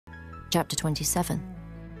Chapter 27.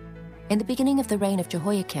 In the beginning of the reign of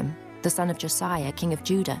Jehoiakim, the son of Josiah, king of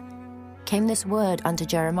Judah, came this word unto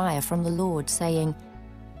Jeremiah from the Lord, saying,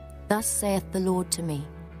 Thus saith the Lord to me,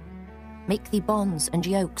 Make thee bonds and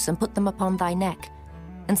yokes, and put them upon thy neck,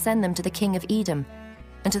 and send them to the king of Edom,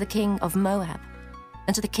 and to the king of Moab,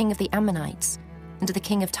 and to the king of the Ammonites, and to the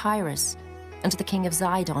king of Tyrus, and to the king of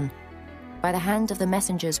Zidon, by the hand of the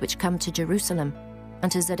messengers which come to Jerusalem,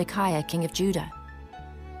 unto Zedekiah king of Judah.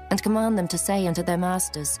 And command them to say unto their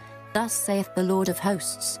masters, Thus saith the Lord of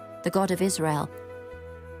hosts, the God of Israel,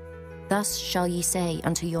 Thus shall ye say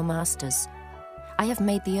unto your masters, I have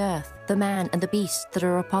made the earth, the man and the beast that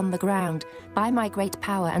are upon the ground, by my great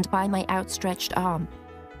power and by my outstretched arm,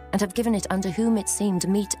 and have given it unto whom it seemed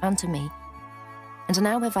meet unto me. And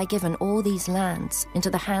now have I given all these lands into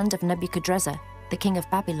the hand of Nebuchadrezzar, the king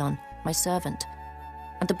of Babylon, my servant.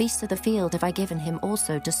 And the beasts of the field have I given him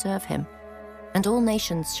also to serve him. And all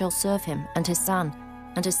nations shall serve him, and his son,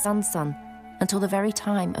 and his son's son, until the very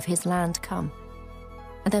time of his land come.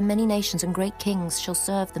 And then many nations and great kings shall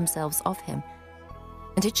serve themselves of him.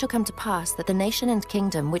 And it shall come to pass that the nation and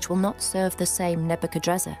kingdom which will not serve the same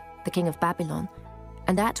Nebuchadrezzar, the king of Babylon,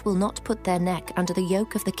 and that will not put their neck under the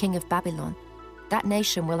yoke of the king of Babylon, that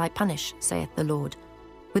nation will I punish, saith the Lord,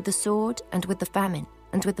 with the sword, and with the famine,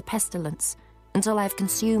 and with the pestilence, until I have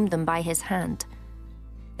consumed them by his hand.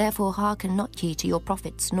 Therefore hearken not ye to your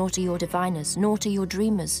prophets, nor to your diviners, nor to your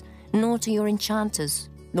dreamers, nor to your enchanters,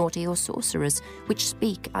 nor to your sorcerers, which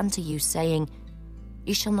speak unto you, saying,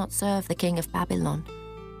 Ye shall not serve the king of Babylon.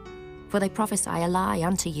 For they prophesy a lie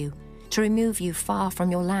unto you, to remove you far from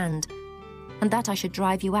your land, and that I should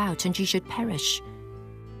drive you out, and ye should perish.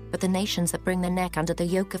 But the nations that bring their neck under the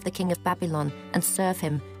yoke of the king of Babylon, and serve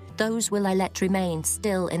him, those will I let remain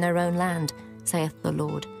still in their own land, saith the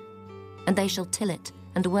Lord. And they shall till it,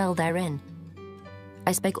 and dwell therein.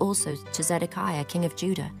 I spake also to Zedekiah king of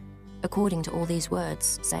Judah, according to all these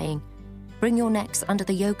words, saying, Bring your necks under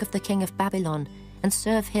the yoke of the king of Babylon, and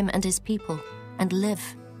serve him and his people, and live.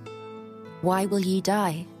 Why will ye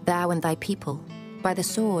die, thou and thy people, by the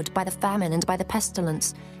sword, by the famine, and by the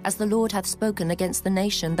pestilence, as the Lord hath spoken against the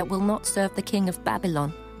nation that will not serve the king of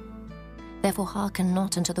Babylon? Therefore hearken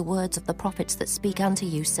not unto the words of the prophets that speak unto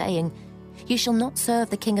you, saying, Ye shall not serve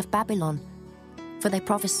the king of Babylon, for they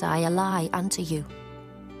prophesy a lie unto you.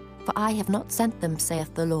 For I have not sent them,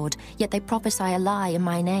 saith the Lord, yet they prophesy a lie in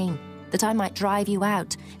my name, that I might drive you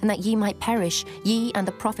out, and that ye might perish, ye and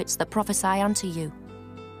the prophets that prophesy unto you.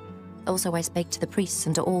 Also I spake to the priests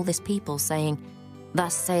and to all this people, saying,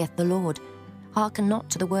 Thus saith the Lord, Hearken not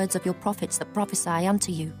to the words of your prophets that prophesy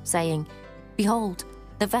unto you, saying, Behold,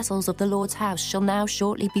 the vessels of the Lord's house shall now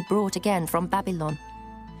shortly be brought again from Babylon.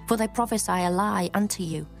 For they prophesy a lie unto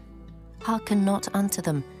you. Hearken not unto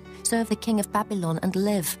them. Serve the king of Babylon and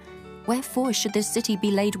live. Wherefore should this city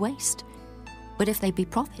be laid waste? But if they be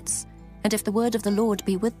prophets, and if the word of the Lord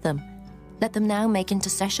be with them, let them now make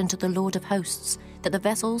intercession to the Lord of hosts, that the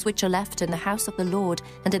vessels which are left in the house of the Lord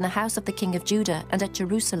and in the house of the king of Judah and at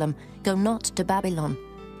Jerusalem go not to Babylon.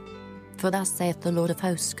 For thus saith the Lord of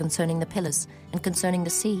hosts concerning the pillars, and concerning the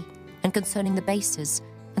sea, and concerning the bases,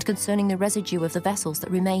 and concerning the residue of the vessels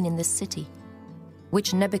that remain in this city,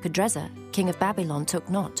 which Nebuchadrezzar, king of Babylon, took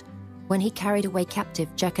not, when he carried away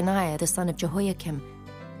captive Jeconiah the son of Jehoiakim,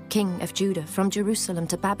 king of Judah, from Jerusalem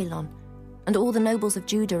to Babylon, and all the nobles of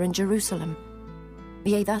Judah and Jerusalem.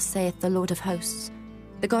 Yea, thus saith the Lord of hosts,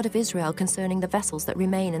 the God of Israel, concerning the vessels that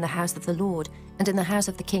remain in the house of the Lord, and in the house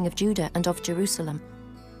of the king of Judah and of Jerusalem.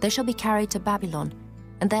 They shall be carried to Babylon,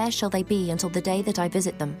 and there shall they be until the day that I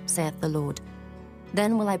visit them, saith the Lord.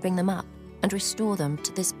 Then will I bring them up, and restore them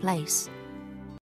to this place.